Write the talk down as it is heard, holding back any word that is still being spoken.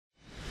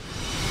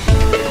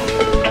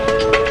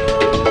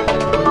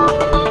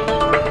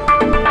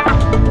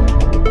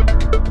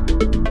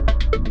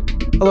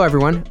Hello,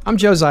 everyone. I'm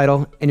Joe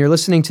Zeidel, and you're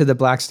listening to the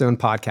Blackstone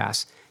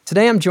Podcast.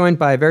 Today, I'm joined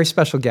by a very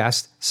special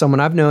guest, someone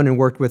I've known and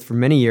worked with for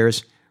many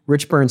years,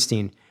 Rich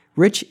Bernstein.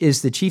 Rich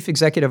is the Chief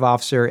Executive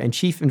Officer and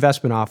Chief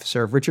Investment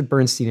Officer of Richard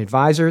Bernstein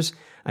Advisors,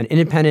 an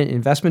independent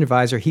investment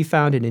advisor he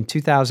founded in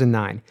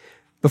 2009.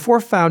 Before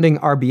founding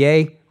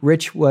RBA,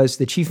 Rich was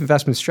the Chief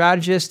Investment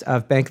Strategist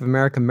of Bank of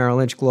America Merrill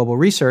Lynch Global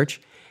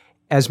Research.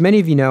 As many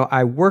of you know,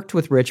 I worked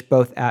with Rich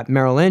both at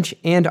Merrill Lynch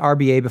and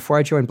RBA before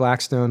I joined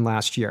Blackstone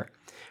last year.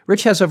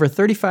 Rich has over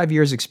 35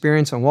 years'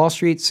 experience on Wall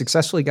Street,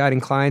 successfully guiding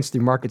clients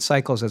through market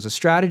cycles as a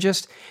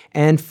strategist,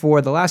 and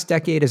for the last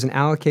decade as an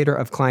allocator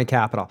of client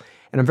capital.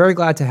 And I'm very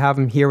glad to have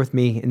him here with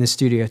me in the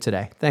studio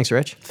today. Thanks,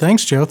 Rich.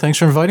 Thanks, Joe. Thanks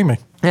for inviting me.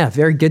 Yeah,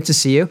 very good to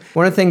see you.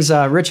 One of the things,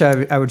 Rich,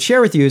 I would share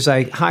with you is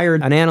I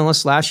hired an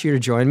analyst last year to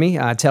join me,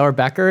 Taylor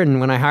Becker, and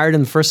when I hired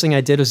him, the first thing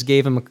I did was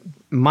gave him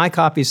my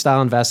copy of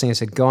Style Investing. I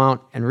said, go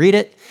out and read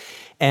it.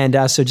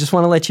 And so just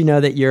want to let you know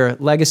that your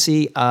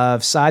legacy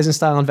of size and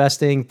style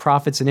investing,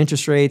 profits and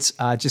interest rates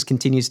just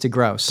continues to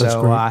grow.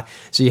 So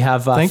so you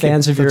have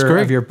fans of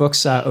your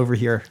books over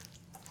here.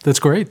 That's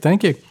great.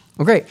 Thank you.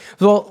 Well, great.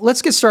 Well,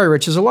 let's get started,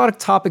 Rich. There's a lot of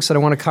topics that I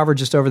want to cover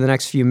just over the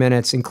next few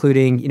minutes,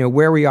 including,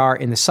 where we are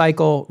in the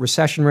cycle,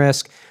 recession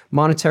risk,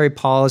 monetary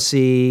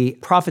policy,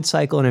 profit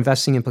cycle, and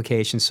investing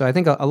implications. So I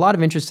think a lot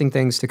of interesting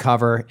things to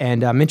cover,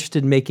 and I'm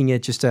interested in making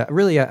it just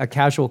a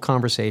casual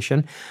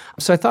conversation.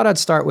 So I thought I'd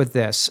start with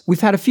this. We've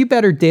had a few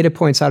better data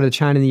points out of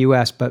China and the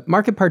US, but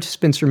market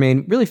participants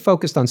remain really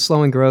focused on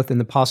slowing growth and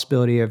the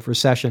possibility of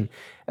recession.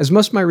 As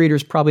most of my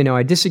readers probably know,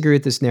 I disagree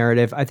with this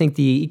narrative. I think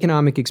the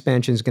economic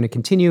expansion is going to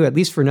continue at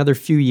least for another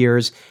few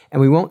years,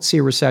 and we won't see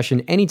a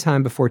recession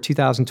anytime before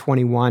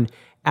 2021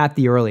 at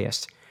the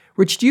earliest.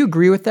 Rich, do you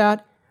agree with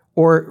that?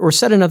 Or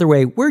said another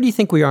way, where do you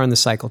think we are in the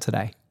cycle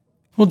today?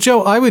 Well,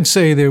 Joe, I would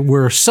say that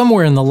we're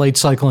somewhere in the late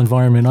cycle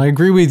environment. I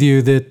agree with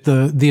you that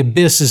the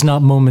abyss is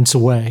not moments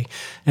away.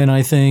 And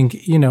I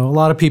think, a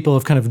lot of people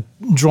have kind of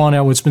drawn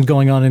out what's been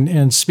going on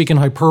and speak in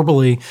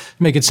hyperbole,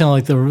 make it sound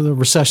like the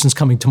recession's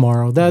coming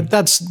tomorrow.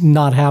 That's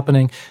not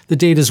happening. The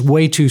data is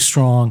way too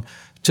strong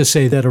to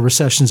say that a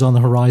recession's on the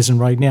horizon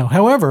right now.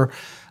 However,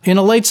 in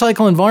a late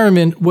cycle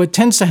environment, what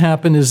tends to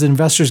happen is that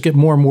investors get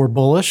more and more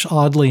bullish,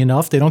 oddly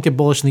enough. They don't get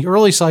bullish in the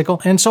early cycle.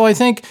 And so I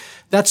think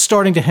that's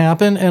starting to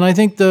happen. And I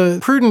think the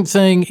prudent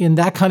thing in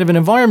that kind of an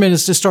environment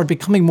is to start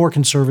becoming more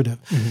conservative.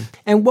 Mm-hmm.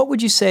 And what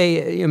would you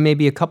say,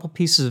 maybe a couple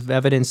pieces of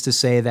evidence to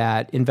say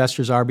that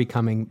investors are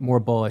becoming more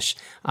bullish?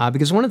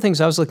 Because one of the things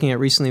I was looking at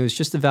recently was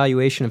just the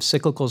valuation of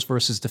cyclicals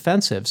versus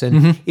defensives.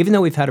 And even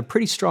though we've had a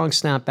pretty strong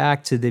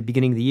snapback to the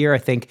beginning of the year, I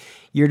think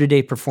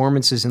year-to-date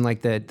performance is in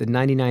like the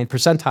 99th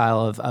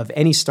percentile of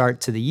any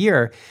start to the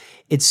year.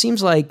 It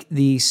seems like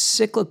the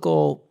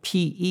cyclical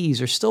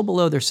PEs are still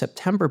below their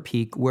September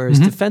peak, whereas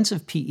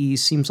defensive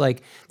PEs seems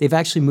like they've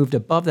actually moved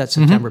above that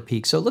September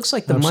peak. So it looks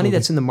like the money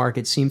that's in the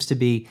market seems to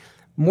be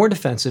more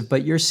defensive,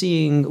 but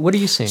what are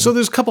you seeing? So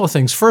there's a couple of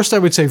things. First, I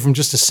would say from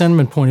just a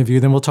sentiment point of view,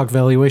 then we'll talk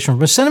valuation.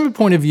 From a sentiment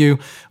point of view,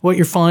 what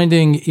you're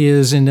finding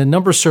is in a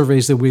number of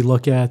surveys that we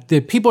look at,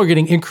 that people are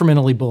getting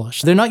incrementally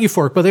bullish. They're not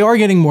euphoric, but they are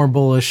getting more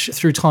bullish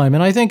through time.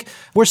 And I think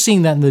we're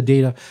seeing that in the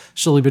data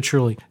slowly but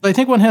surely. I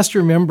think one has to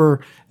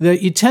remember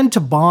that you tend to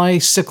buy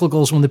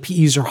cyclicals when the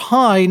PEs are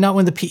high, not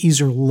when the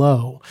PEs are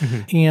low.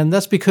 And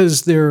that's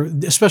because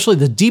especially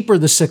the deeper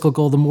the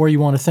cyclical, the more you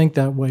want to think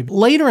that way.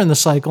 Later in the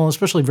cycle,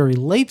 especially very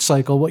late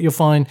cycle, what you'll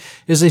find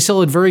is they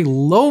sell at very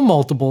low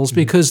multiples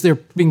because they're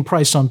being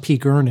priced on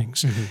peak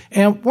earnings.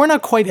 And we're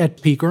not quite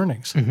at peak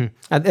earnings.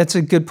 That's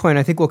a good point.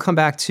 I think we'll come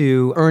back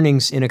to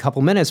earnings in a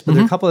couple minutes, but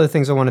there are a couple of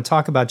things I want to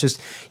talk about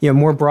just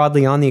more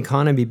broadly on the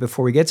economy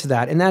before we get to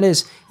that. And that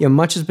is,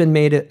 much has been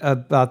made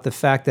about the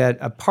fact that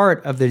a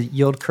part of the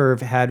yield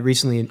curve had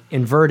recently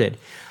inverted.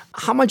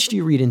 How much do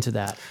you read into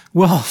that?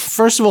 Well,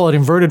 first of all, it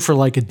inverted for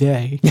like a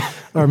day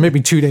or maybe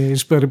 2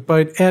 days. But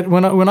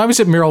when I was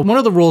at Merrill, one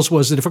of the rules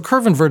was that if a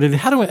curve inverted, it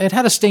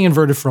had to stay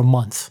inverted for a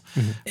month.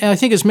 And I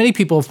think as many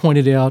people have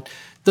pointed out,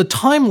 the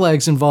time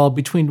lags involved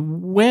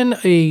between when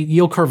a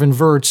yield curve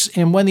inverts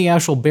and when the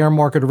actual bear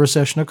market or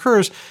recession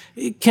occurs,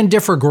 it can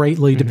differ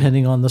greatly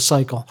depending on the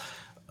cycle.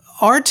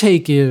 Our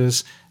take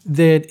is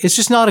that it's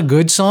just not a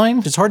good sign.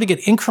 It's hard to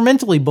get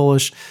incrementally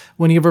bullish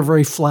when you have a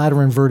very flat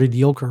or inverted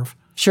yield curve.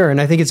 Sure,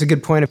 and I think it's a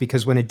good point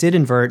because when it did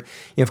invert,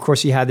 of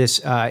course, you had this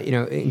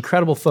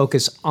incredible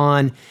focus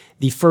on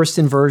the first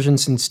inversion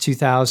since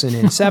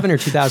 2007 or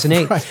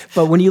 2008. Right.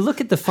 But when you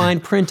look at the fine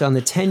print on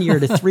the 10-year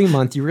to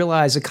 3-month, you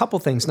realize a couple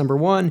things. Number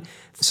one,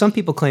 some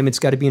people claim it's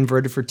got to be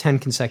inverted for 10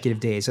 consecutive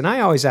days. And I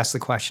always ask the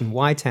question,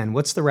 why 10?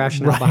 What's the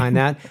rationale behind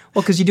that?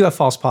 Well, because you do have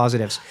false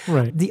positives.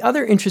 Right. The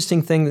other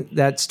interesting thing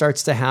that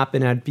starts to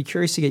happen, I'd be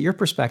curious to get your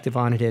perspective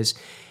on it, is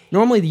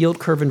normally the yield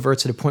curve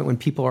inverts at a point when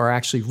people are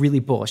actually really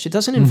bullish. It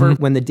doesn't invert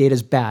when the data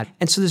is bad.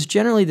 And so there's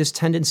generally this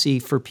tendency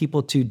for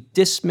people to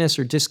dismiss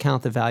or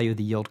discount the value of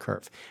the yield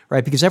curve,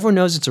 right? Because everyone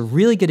knows it's a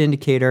really good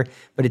indicator,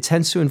 but it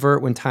tends to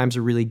invert when times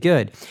are really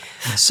good.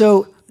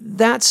 So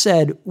that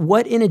said,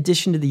 what in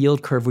addition to the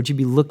yield curve would you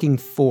be looking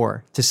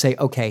for to say,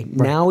 okay,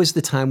 now is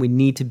the time we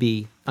need to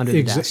be under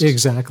the desks?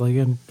 Exactly.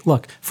 And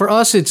look, for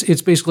us,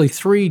 it's basically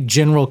three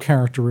general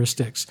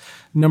characteristics.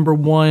 Number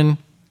one,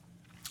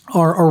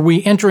 are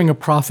we entering a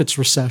profits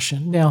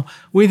recession? Now,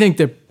 we think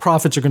that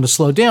profits are going to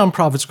slow down.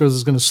 Profits growth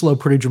is going to slow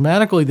pretty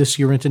dramatically this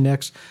year into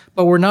next,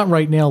 but we're not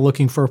right now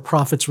looking for a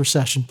profits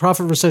recession.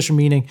 Profit recession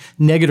meaning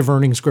negative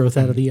earnings growth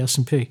out of the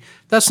S&P.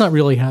 That's not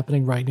really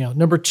happening right now.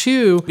 Number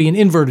two, be an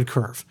inverted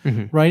curve,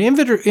 right?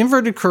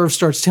 Inverted curve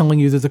starts telling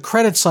you that the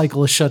credit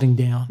cycle is shutting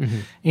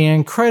down.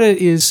 And credit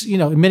is,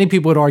 many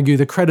people would argue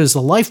that credit is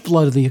the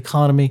lifeblood of the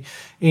economy.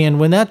 And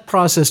when that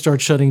process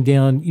starts shutting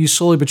down, you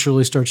slowly but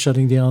surely start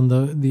shutting down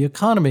the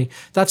economy.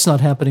 That's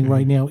not happening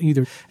right now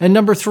either. And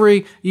number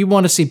three, you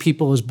want to see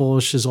people as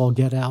bullish as all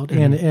get out.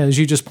 And as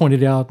you just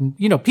pointed out,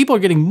 people are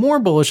getting more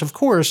bullish, of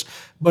course,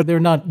 but they're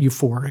not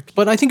euphoric.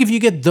 But I think if you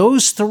get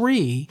those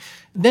three,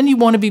 then you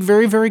want to be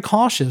very, very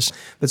cautious.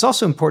 But it's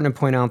also important to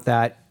point out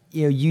that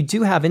you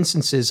do have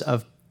instances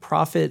of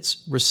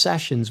profits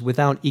recessions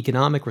without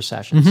economic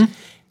recessions.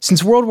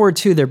 Since World War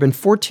II, there have been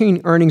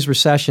 14 earnings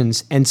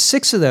recessions, and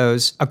 6 of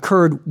those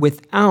occurred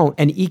without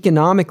an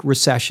economic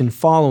recession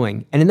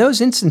following. And in those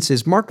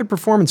instances, market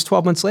performance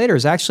 12 months later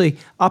is actually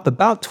up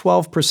about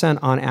 12%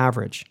 on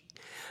average.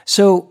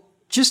 So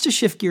just to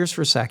shift gears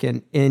for a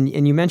second, and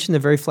you mentioned the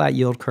very flat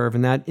yield curve,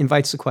 and that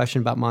invites the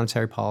question about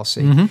monetary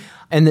policy.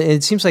 And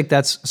it seems like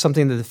that's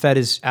something that the Fed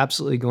is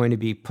absolutely going to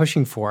be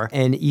pushing for.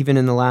 And even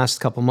in the last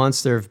couple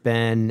months, there have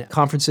been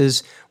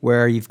conferences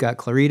where you've got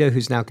Clarida,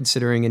 who's now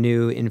considering a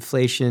new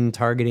inflation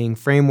targeting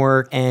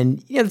framework.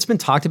 And it's been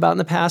talked about in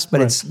the past,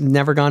 but it's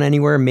never gone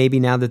anywhere. Maybe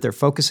now that they're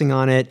focusing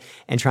on it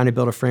and trying to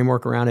build a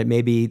framework around it,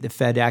 maybe the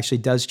Fed actually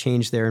does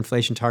change their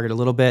inflation target a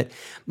little bit.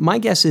 My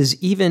guess is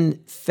even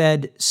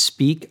Fed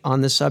speak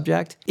on this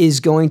subject is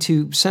going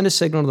to send a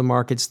signal to the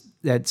markets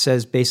that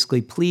says basically,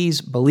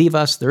 please believe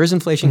us, there is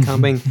inflation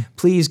coming,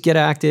 please get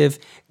active,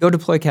 go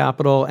deploy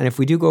capital, and if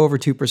we do go over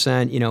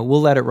 2%,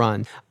 we'll let it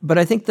run. But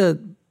I think the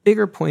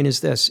bigger point is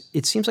this: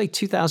 it seems like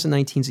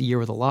 2019 is a year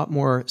with a lot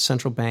more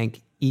central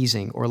bank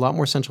easing or a lot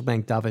more central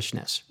bank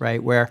dovishness,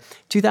 right? Where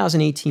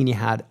 2018, you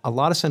had a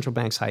lot of central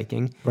banks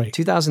hiking.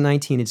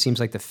 2019, it seems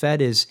like the Fed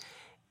is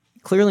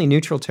clearly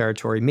neutral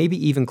territory, maybe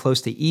even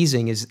close to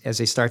easing as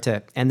they start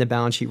to end the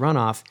balance sheet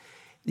runoff.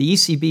 The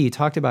ECB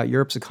talked about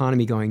Europe's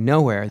economy going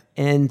nowhere.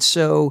 And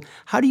so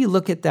how do you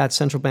look at that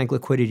central bank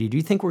liquidity? Do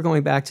you think we're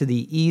going back to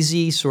the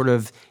easy sort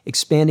of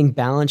expanding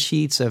balance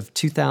sheets of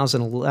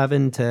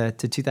 2011 to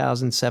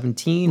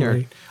 2017?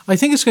 Or? I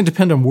think it's going to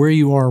depend on where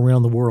you are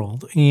around the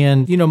world.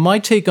 And, my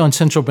take on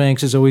central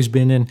banks has always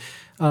been, and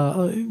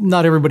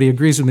not everybody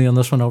agrees with me on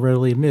this one, I'll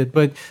readily admit,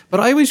 but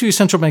I always view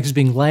central banks as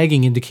being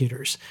lagging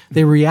indicators.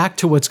 They react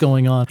to what's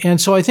going on. And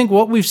so I think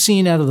what we've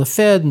seen out of the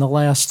Fed in the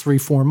last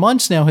 3-4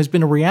 months now has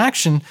been a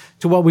reaction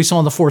to what we saw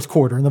in the fourth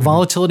quarter, and the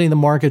volatility in the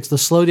markets, the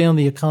slowdown in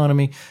the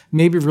economy,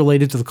 maybe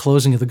related to the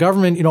closing of the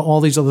government,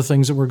 all these other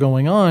things that were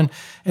going on.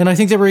 And I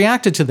think they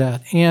reacted to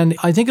that. And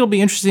I think it'll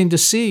be interesting to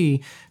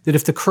see that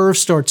if the curve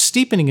starts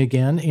steepening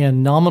again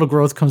and nominal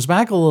growth comes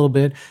back a little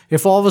bit,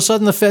 if all of a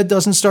sudden the Fed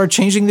doesn't start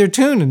changing their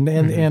tune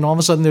and all of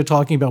a sudden they're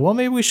talking about, well,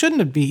 maybe we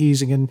shouldn't be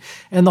easing,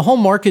 and the whole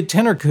market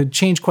tenor could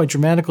change quite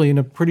dramatically in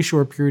a pretty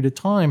short period of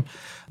time.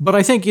 But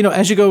I think,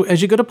 as you go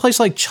to a place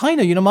like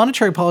China,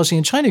 monetary policy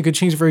in China could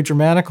change very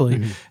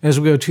dramatically as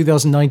we go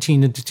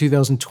 2019 into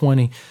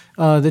 2020.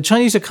 The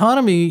Chinese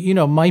economy,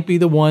 might be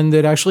the one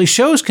that actually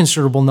shows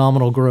considerable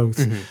nominal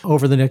growth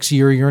over the next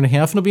year and a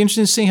half. And it'll be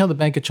interesting to see how the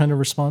Bank of China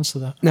responds to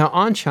that. Now,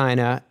 on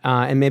China,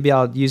 and maybe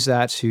I'll use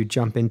that to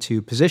jump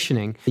into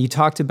positioning, you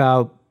talked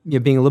about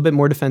being a little bit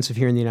more defensive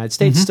here in the United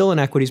States, still in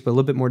equities, but a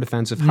little bit more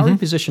defensive. How are you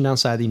positioned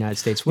outside the United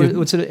States?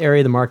 What's the area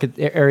of the market,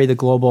 area of the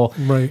global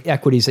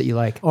equities that you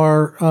like?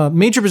 Our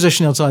major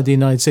position outside the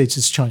United States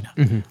is China.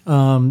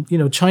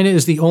 China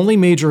is the only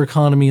major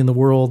economy in the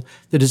world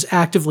that is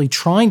actively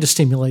trying to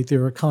stimulate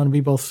their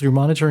economy, both through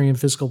monetary and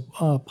fiscal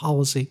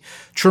policy.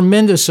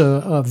 Tremendous,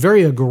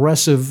 very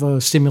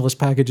aggressive stimulus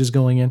packages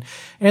going in.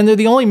 And they're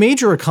the only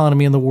major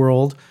economy in the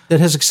world that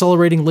has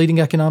accelerating leading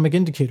economic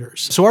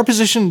indicators. So our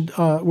position,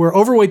 we're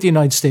overweight the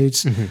United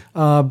States,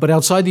 but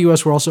outside the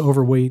U.S., we're also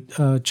overweight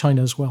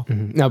China as well.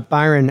 Now,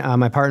 Byron,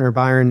 my partner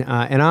Byron,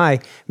 and I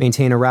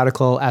maintain a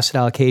radical asset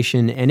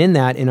allocation. And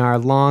in our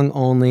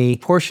long-only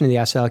portion of the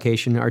asset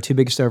allocation, our two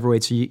biggest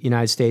overweights are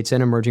United States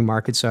and emerging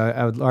markets. So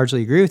I would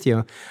largely agree with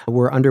you.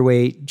 We're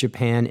underweight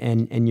Japan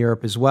and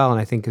Europe as well.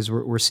 And I think because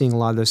we're seeing a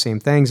lot of those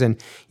same things.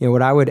 And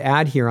what I would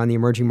add here on the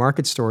emerging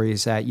market story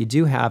is that you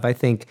do have, I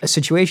think, a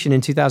situation in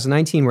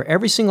 2019 where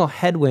every single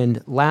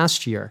headwind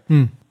last year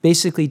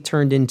basically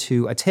turned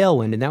into a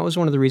tailwind. And that was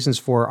one of the reasons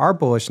for our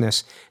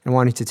bullishness and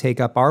wanting to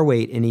take up our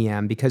weight in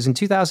EM, because in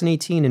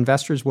 2018,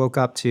 investors woke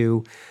up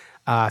to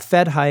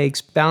Fed hikes,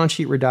 balance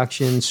sheet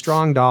reduction,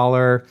 strong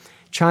dollar,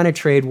 China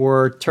trade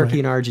war, Turkey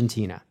and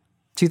Argentina.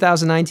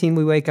 2019,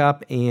 we wake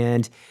up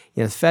and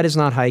the Fed is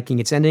not hiking.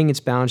 It's ending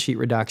its balance sheet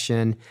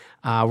reduction.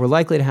 We're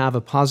likely to have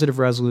a positive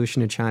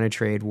resolution to China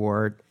trade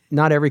war.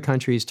 not every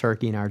country is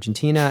Turkey and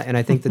Argentina, and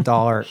I think the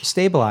dollar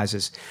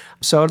stabilizes.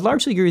 So I'd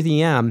largely agree with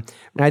EM,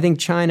 and I think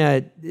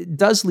China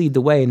does lead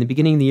the way. In the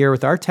beginning of the year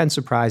with our 10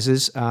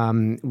 surprises,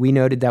 we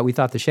noted that we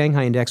thought the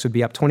Shanghai index would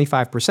be up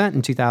 25%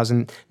 in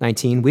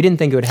 2019. We didn't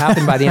think it would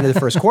happen by the end of the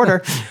first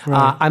quarter.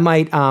 Right. I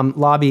might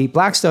lobby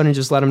Blackstone and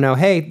just let them know,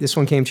 hey, this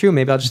one came true.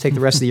 Maybe I'll just take the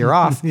rest of the year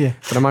off. Yeah.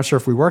 But I'm not sure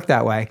if we work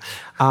that way.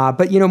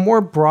 But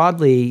more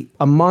broadly,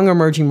 among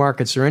emerging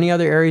markets, are there any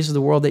other areas of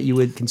the world that you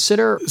would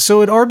consider?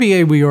 So at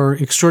RBA, we are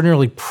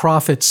extraordinarily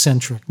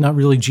profit-centric, not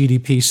really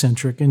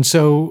GDP-centric. And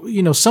so,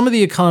 some of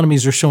the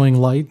economies are showing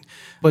light,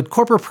 but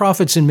corporate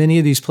profits in many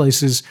of these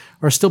places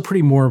are still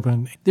pretty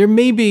moribund. There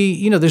may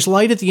be, there's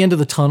light at the end of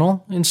the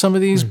tunnel in some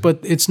of these, but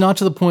it's not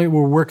to the point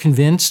where we're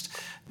convinced.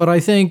 But I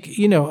think,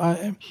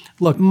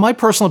 look, my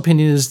personal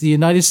opinion is the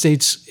United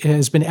States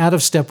has been out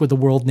of step with the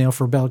world now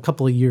for about a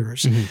couple of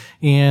years.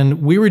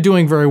 And we were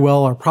doing very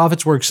well. Our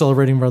profits were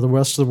accelerating while the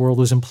rest of the world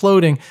was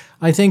imploding.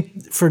 I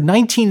think for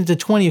 19 to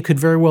 20, it could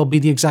very well be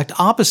the exact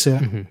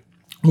opposite.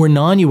 Where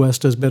non-U.S.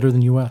 does better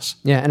than U.S.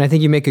 Yeah, and I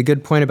think you make a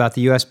good point about the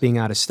U.S. being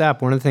out of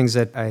step. One of the things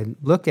that I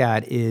look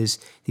at is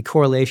the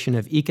correlation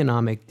of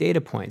economic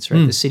data points, right?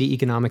 The Citi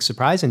Economic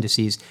Surprise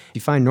Indices.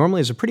 You find normally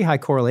there's a pretty high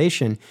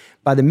correlation.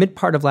 By the mid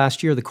part of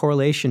last year, the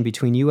correlation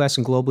between U.S.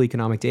 and global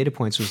economic data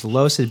points was the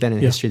lowest it had been in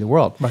the history of the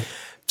world. Right.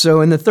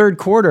 So in the third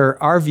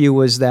quarter, our view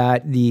was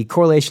that the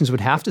correlations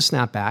would have to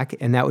snap back,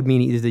 and that would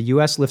mean either the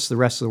U.S. lifts the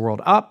rest of the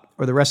world up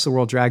or the rest of the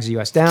world drags the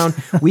U.S. down.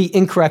 We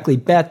incorrectly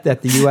bet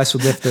that the U.S.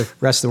 would lift the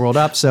rest of the world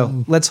up.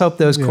 So let's hope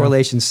those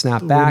correlations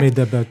snap back. We made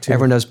that bet too.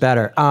 Everyone knows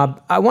better.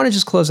 I want to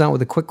just close out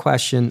with a quick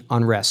question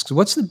on risks.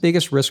 What's the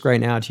biggest risk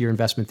right now to your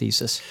investment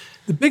thesis?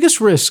 The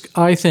biggest risk,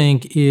 I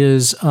think,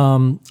 is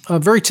a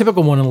very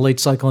typical one in a late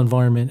cycle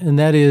environment, and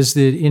that is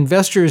that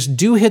investors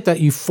do hit that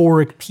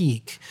euphoric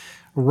peak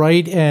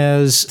right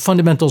as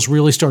fundamentals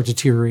really start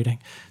deteriorating.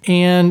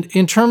 And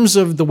in terms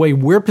of the way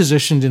we're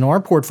positioned in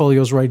our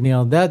portfolios right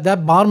now,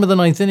 that bottom of the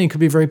ninth inning could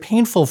be very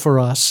painful for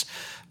us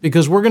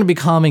because we're going to be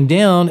calming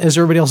down as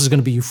everybody else is going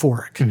to be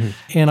euphoric.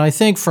 And I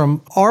think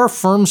from our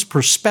firm's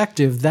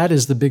perspective, that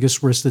is the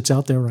biggest risk that's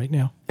out there right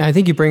now. And I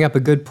think you bring up a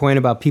good point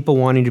about people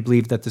wanting to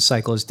believe that the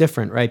cycle is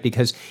different, right?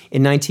 Because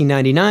in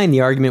 1999,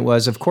 the argument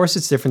was, of course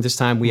it's different this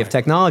time. We have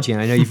technology.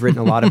 And I know you've written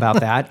a lot about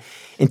that.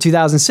 In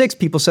 2006,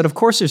 people said, of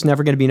course, there's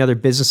never going to be another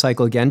business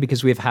cycle again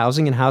because we have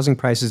housing and housing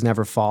prices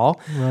never fall.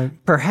 Right.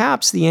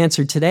 Perhaps the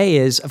answer today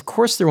is, of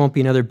course, there won't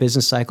be another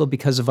business cycle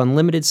because of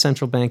unlimited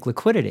central bank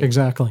liquidity.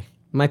 Exactly.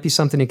 Might be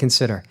something to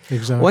consider.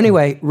 Exactly. Well,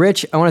 anyway,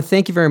 Rich, I want to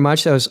thank you very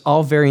much. That was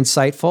all very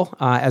insightful,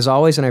 as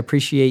always, and I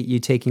appreciate you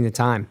taking the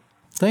time.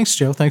 Thanks,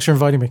 Joe. Thanks for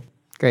inviting me.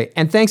 Great.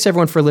 And thanks,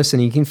 everyone, for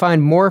listening. You can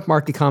find more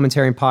market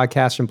commentary and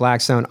podcasts from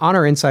Blackstone on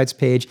our Insights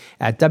page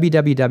at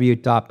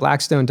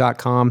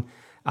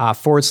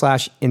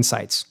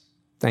www.blackstone.com/insights.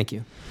 Thank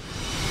you.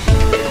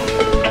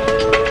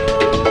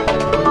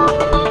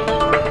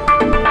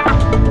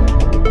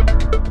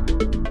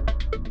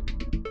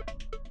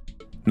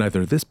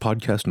 Neither this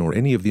podcast nor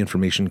any of the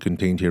information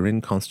contained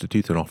herein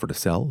constitutes an offer to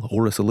sell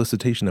or a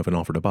solicitation of an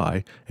offer to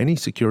buy any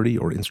security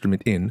or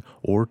instrument in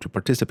or to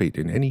participate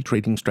in any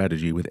trading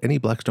strategy with any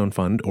Blackstone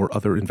fund or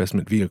other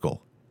investment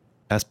vehicle.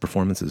 Past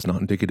performance is not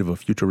indicative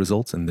of future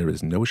results, and there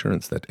is no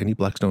assurance that any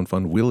Blackstone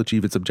fund will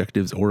achieve its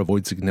objectives or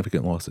avoid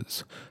significant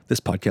losses. This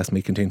podcast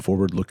may contain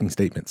forward-looking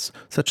statements.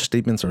 Such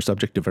statements are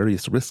subject to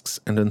various risks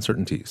and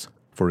uncertainties.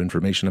 For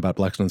information about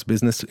Blackstone's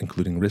business,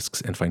 including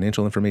risks and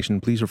financial information,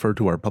 please refer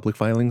to our public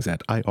filings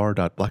at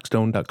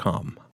ir.blackstone.com.